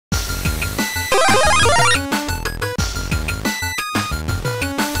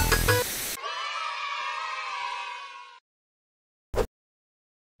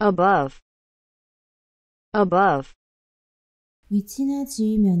above, above, 위치나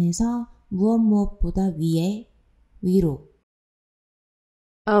지위 면에서 무엇보다 위에, 위로.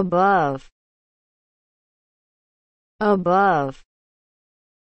 above, above.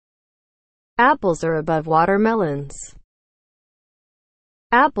 Apples are above watermelons.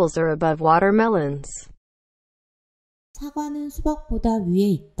 Apples are above watermelons. 사과는 수박보다 위에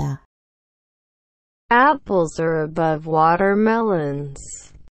있다. Apples are above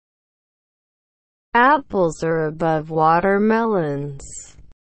watermelons. Apples are above watermelons.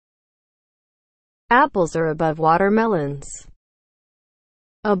 Apples are above watermelons.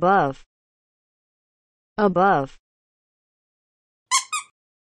 Above, above.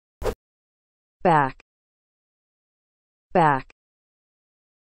 Back, back.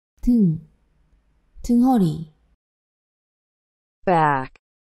 등, 등허리. Back,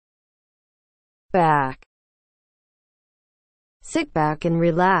 back. Sit back and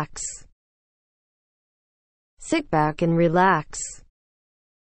relax. Sit back and relax.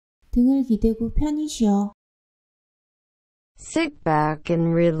 등을 기대고 편히 쉬어. Sit back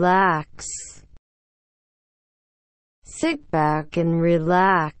and relax. Sit back and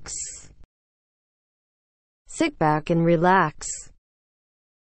relax. Sit back and relax.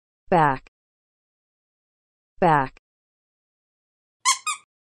 Back, back.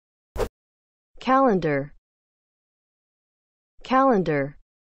 Calendar, calendar.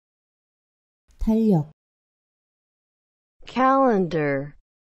 달력, Calendar,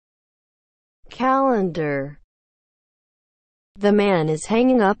 calendar. The man is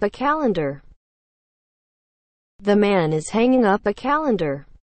hanging up a calendar. The man is hanging up a calendar.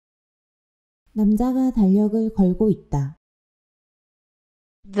 남자가 달력을 걸고 있다.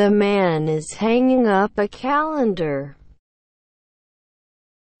 The man is hanging up a calendar.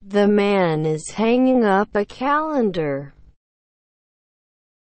 The man is hanging up a calendar.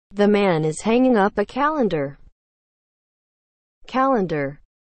 The man is hanging up a calendar. Calendar,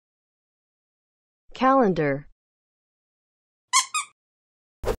 calendar.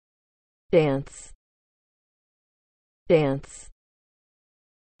 Dance, dance.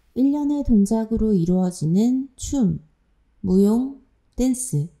 일련의 동작으로 이루어지는 춤, 무용,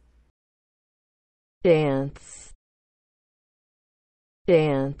 댄스. Dance,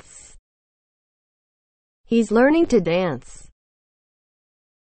 dance. He's learning to dance.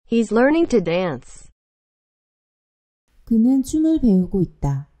 He's learning to dance. 그는 춤을 배우고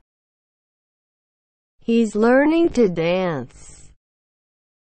있다. He's learning to dance.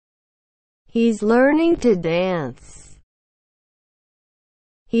 He's learning to dance.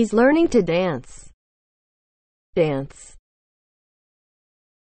 He's learning to dance. Dance,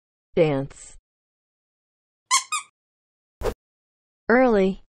 dance.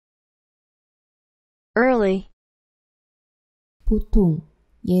 Early, early. 보통,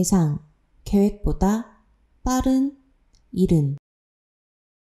 예상, 계획보다 빠른, 이른.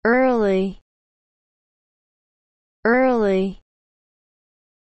 Early, early.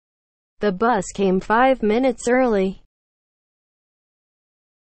 The bus came 5 minutes early.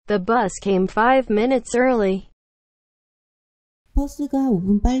 The bus came 5 minutes early. 버스가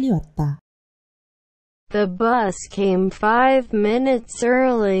 5분 빨리 왔다. The bus came 5 minutes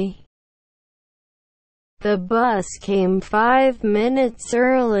early. The bus came 5 minutes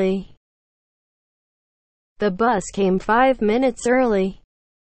early. The bus came 5 minutes early.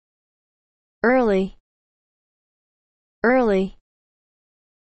 Early, early.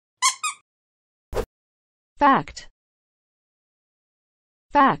 Fact,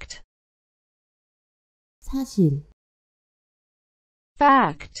 fact, 사실,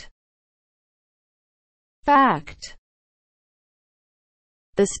 fact, fact.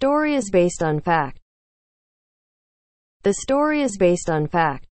 The story is based on fact. The story is based on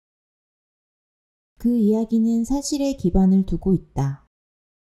fact. 그 이야기는 사실에 기반을 두고 있다.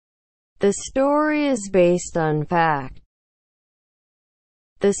 The story is based on fact.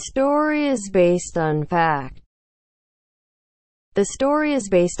 The story is based on fact. The story is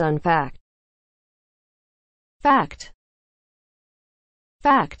based on fact. Fact,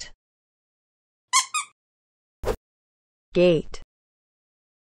 fact. Gate,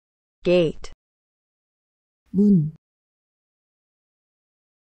 gate, 문,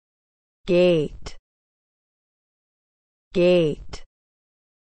 gate, gate.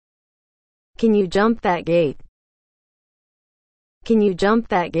 Can you jump that gate? Can you jump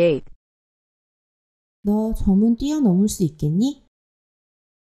that gate? 너 저 문 뛰어넘을 수 있겠니?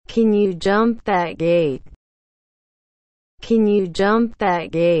 Can you jump that gate? Can you jump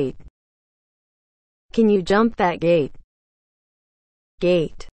that gate? Can you jump that gate?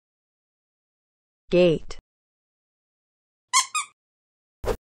 Gate, gate.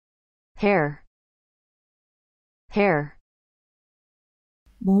 hair, hair,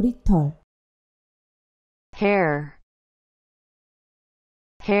 머리털, hair,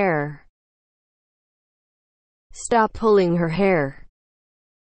 hair. Stop pulling her hair.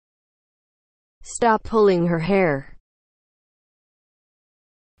 Stop pulling her hair.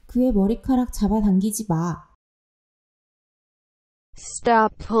 그의 머리카락 잡아당기지 마.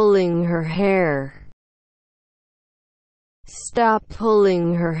 Stop pulling her hair. Stop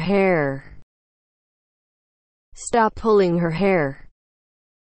pulling her hair. Stop pulling her hair.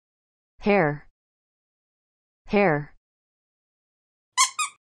 Hair, hair.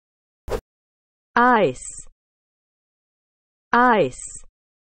 Ice, ice,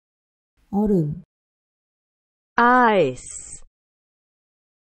 얼음, ice,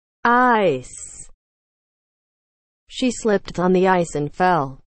 ice. She slipped on the ice and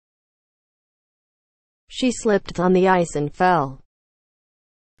fell. She slipped on the ice and fell.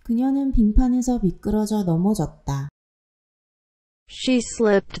 그녀는 빙판에서 미끄러져 넘어졌다. She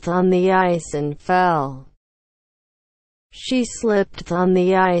slipped on the ice and fell. She slipped on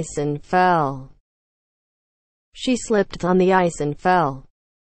the ice and fell. She slipped on the ice and fell.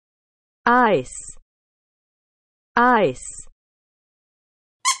 Ice, ice.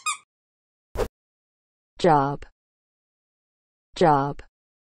 Job, job.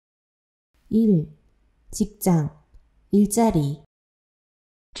 일, 직장, 일자리,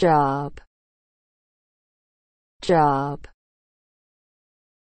 Job, job.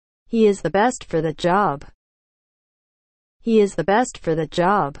 He is the best for the job. He is the best for the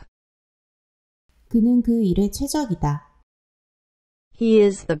job. 그는 그 일에 최적이다. He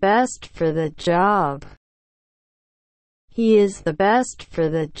is the best for the job. He is the best for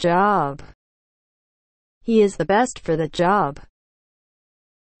the job. He is the best for the job.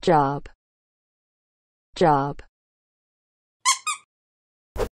 Job, job.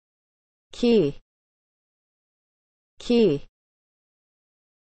 Key, key,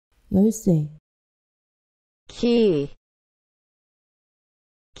 열쇠, key,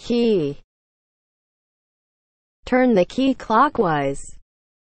 key. Turn the key clockwise.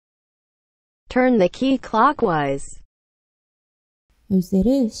 Turn the key clockwise.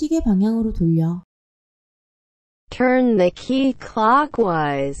 열쇠를 시계 방향으로 돌려. Turn the key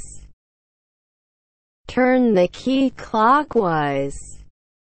clockwise. Turn the key clockwise.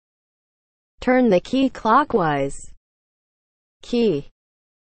 Turn the key clockwise. Key,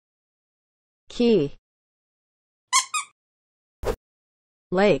 key.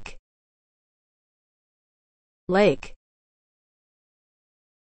 Lake, lake,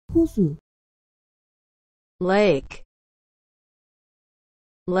 호수, lake,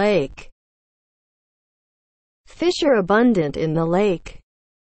 lake. Fish are abundant in the lake.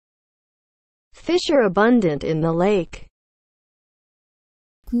 Fish are abundant in the lake.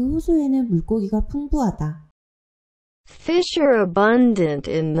 그 호수에는 물고기가 풍부하다. Fish are abundant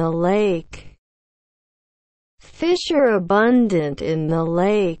in the lake. Fish are abundant in the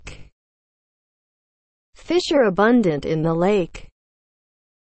lake. Fish are abundant in the lake.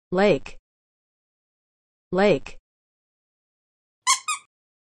 Lake, lake.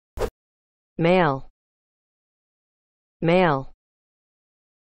 Male, male,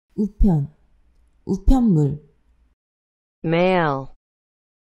 우편, 우편물, male,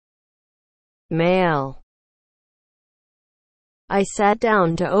 male. I sat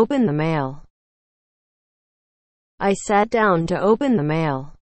down to open the mail. I sat down to open the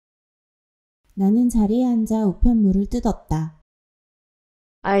mail. 나는 자리에 앉아 우편물을 뜯었다.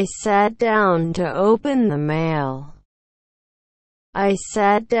 I sat down to open the mail. I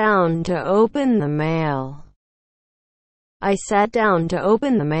sat down to open the mail. I sat down to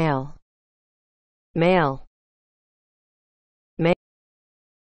open the mail. Mail, mail.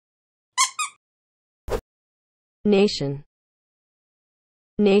 Nation,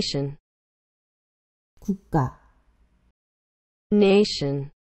 nation, 국가,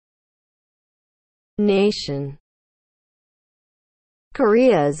 nation, nation.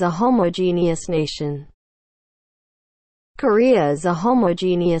 Korea is a homogeneous nation. Korea is a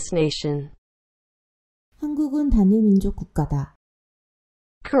homogeneous nation. 한국은 단일민족 국가다.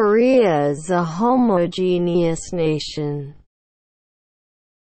 Korea is a homogeneous nation.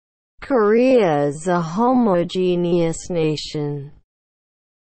 Korea is a homogeneous nation.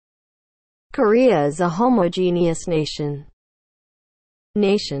 Korea is a homogeneous nation.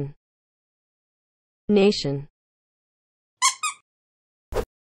 Nation, nation.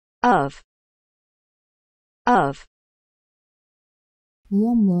 Of,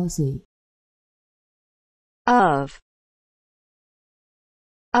 무엇의, of.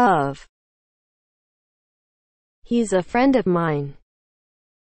 He's a friend of mine.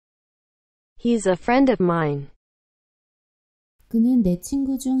 He's a friend of mine. 그는 내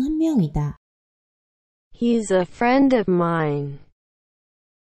친구 중 한 명이다. He's a friend of mine.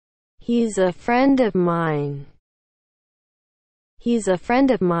 He's a friend of mine. He's a friend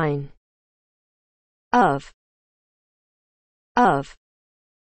of mine. Of.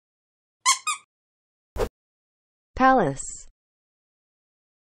 Palace.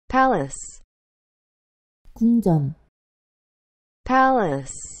 Palace. 궁전,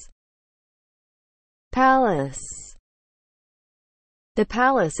 Palace. Palace. The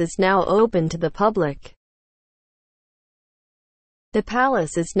palace is now open to the public. The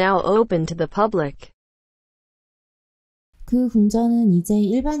palace is now open to the public. 그 궁전은 이제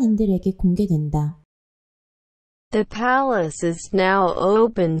일반인들에게 공개된다. The palace is now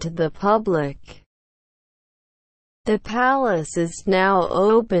open to the public. The palace is now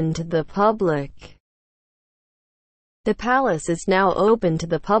open to the public. The palace is now open to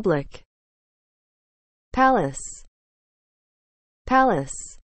the public. Palace.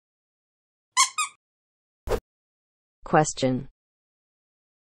 Palace. Question.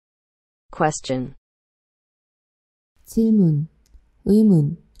 Question. 질문,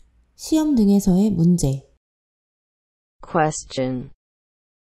 의문, 시험 등에서의 문제. Question.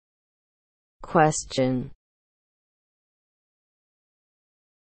 Question.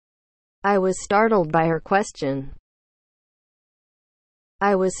 I was startled by her question.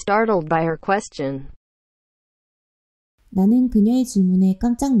 I was startled by her question. 나는 그녀의 질문에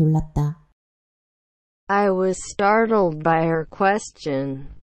깜짝 놀랐다. I was startled by her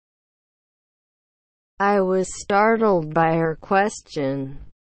question. I was startled by her question.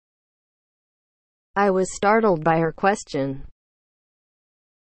 I was startled by her question.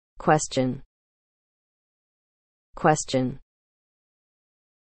 Question. Question.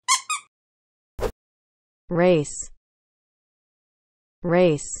 Race.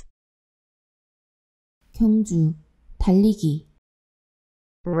 Race. 경주, 달리기.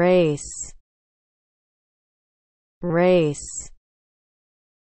 Race. Race.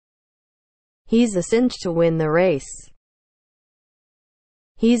 He's a cinch to win the race.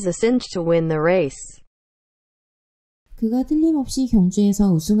 He's a cinch to win the race. 그가 틀림없이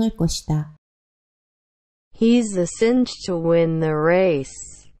경주에서 우승할 것이다. He's a cinch to win the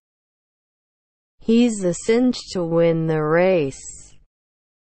race. He's a cinch to win the race.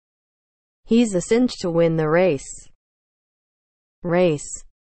 He's a cinch to win the race. Race.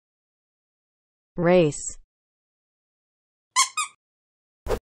 Race.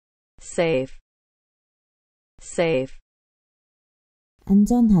 Save. Save.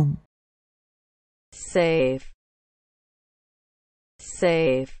 안전한, Save.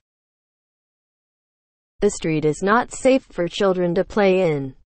 Save. The street is not safe for children to play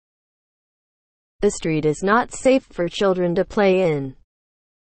in. The street is not safe for children to play in.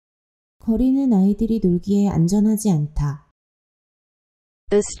 거리는 아이들이 놀기에 안전하지 않다.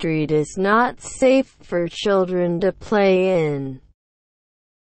 The street is not safe for children to play in.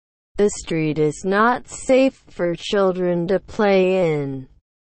 The street is not safe for children to play in.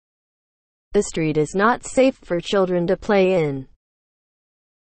 The street is not safe for children to play in.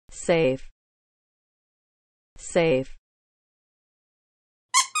 Save. Save.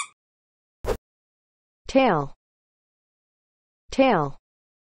 Tail. Tail.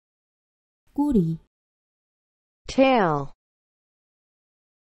 꼬리, Tail.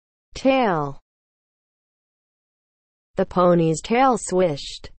 Tail. The pony's tail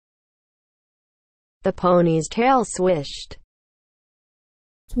swished. The pony's tail swished.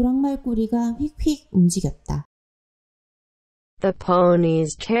 조랑말 꼬리가 휙휙 움직였다. The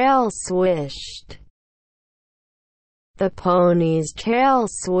pony's tail swished. The pony's tail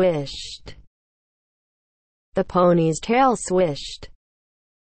swished. The pony's tail swished.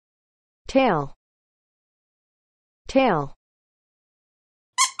 Tail. Tail.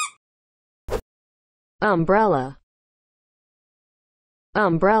 Umbrella.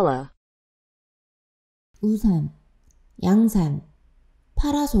 Umbrella. 우산, 양산,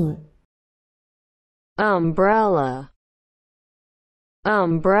 파라솔. Umbrella.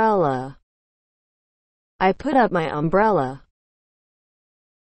 Umbrella. I put up my umbrella.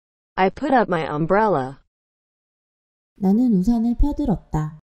 I put up my umbrella. 나는 우산을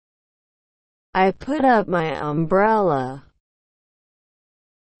펴들었다. I put up my umbrella.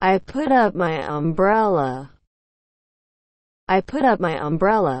 I put up my umbrella. I put up my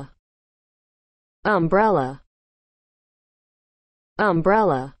umbrella. Umbrella.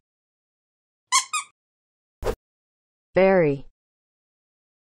 Umbrella. Very.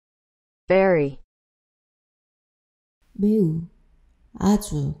 Very. 매우,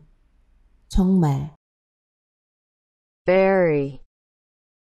 아주, 정말. Very.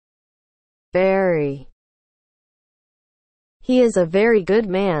 Very. He is a very good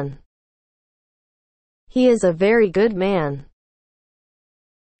man. He is a very good man.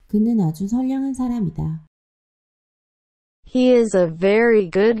 그는 아주 선량한 사람이다. He is a very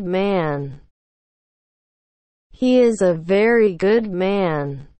good man. He is a very good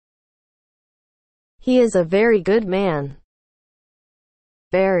man. He is a very good man.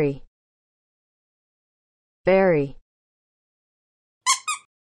 Very. Very.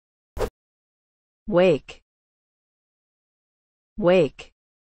 Wake. Wake.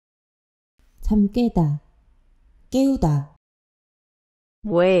 잠 깨다. 깨우다.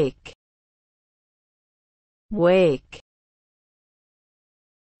 Wake. Wake.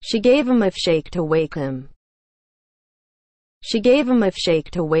 She gave him a shake to wake him. She gave him a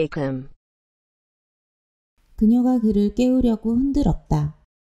shake to wake him. 그녀가 그를 깨우려고 흔들었다.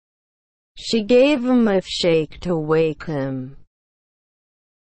 She gave him a shake to wake him.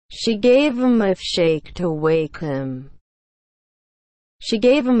 She gave him a shake to wake him. She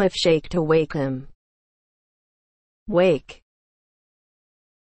gave him a shake to wake him. Wake.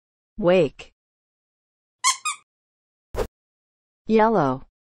 Wake. Yellow.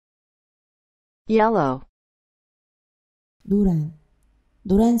 Yellow. 노란.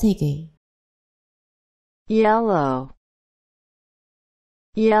 노란색의. Yellow.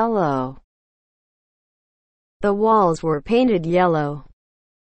 Yellow. The walls were painted yellow.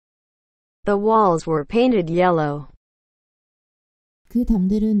 The walls were painted yellow. 그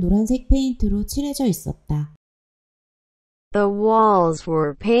담들은 노란색 페인트로 칠해져 있었다. The walls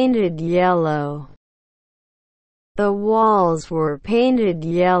were painted yellow. The walls were painted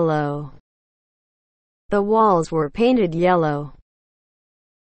yellow. The walls were painted yellow.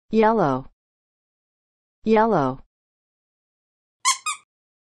 Yellow. Yellow.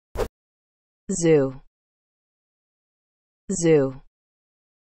 Zoo. Zoo.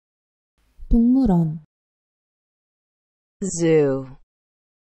 동물원. Zoo.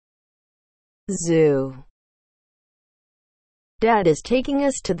 Zoo. Dad is taking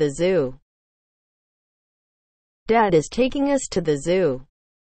us to the zoo. Dad is taking us to the zoo.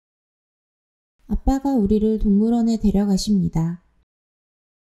 아빠가 우리를 동물원에 데려가십니다.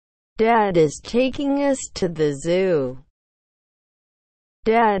 Dad is taking us to the zoo.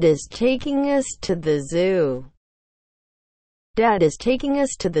 Dad is taking us to the zoo. Dad is taking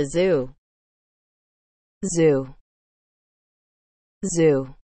us to the zoo. Zoo.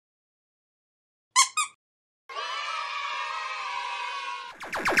 Zoo.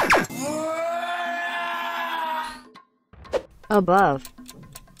 Above.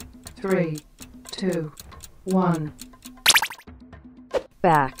 3, 2, 1.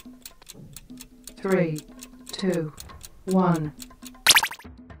 Back. 3, 2, 1.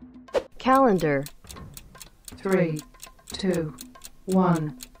 Calendar. 3, 2,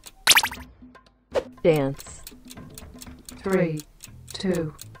 1. Dance. 3,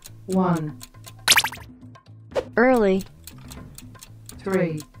 2, 1. Early.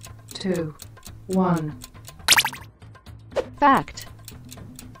 3, 2, 1. Fact.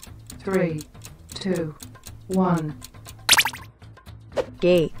 3, 2, 1.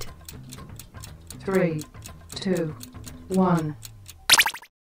 Gate. 3, 2, 1.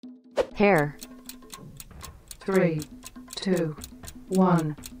 Hair. 3, 2,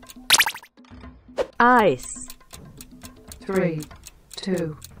 1. Ice. 3,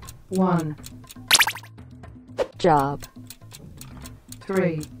 2, 1. Job.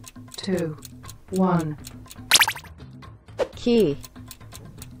 3, 2, 1. Key.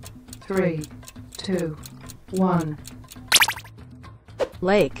 3, 2, 1.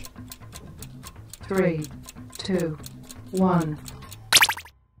 Lake. 3, 2, 1.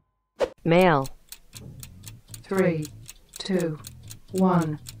 Mail. 3, 2,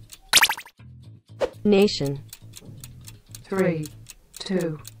 1. Nation. 3,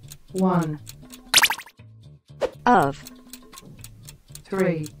 2, 1. Of.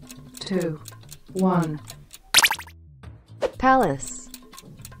 3, 2, 1. Palace.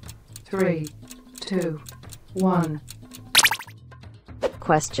 3, 2, 1.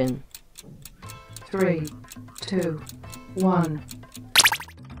 Question. 3, 2, 1.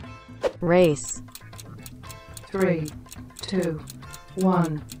 Race. 3, 2,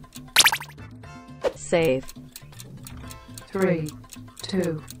 1. Save. 3,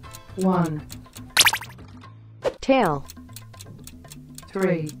 2, 1. Tail.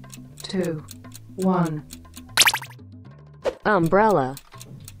 3, 2, 1. Umbrella.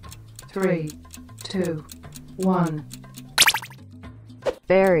 3, 2, 1.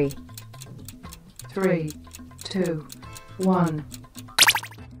 Berry. 3, 2, 1.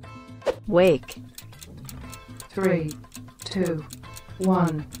 Wake. 3, 2,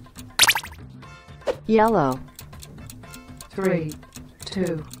 1. yellow, 3,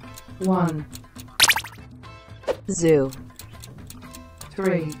 2, 1, zoo,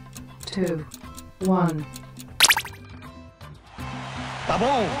 3, 2, 1.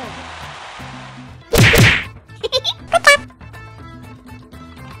 따봉!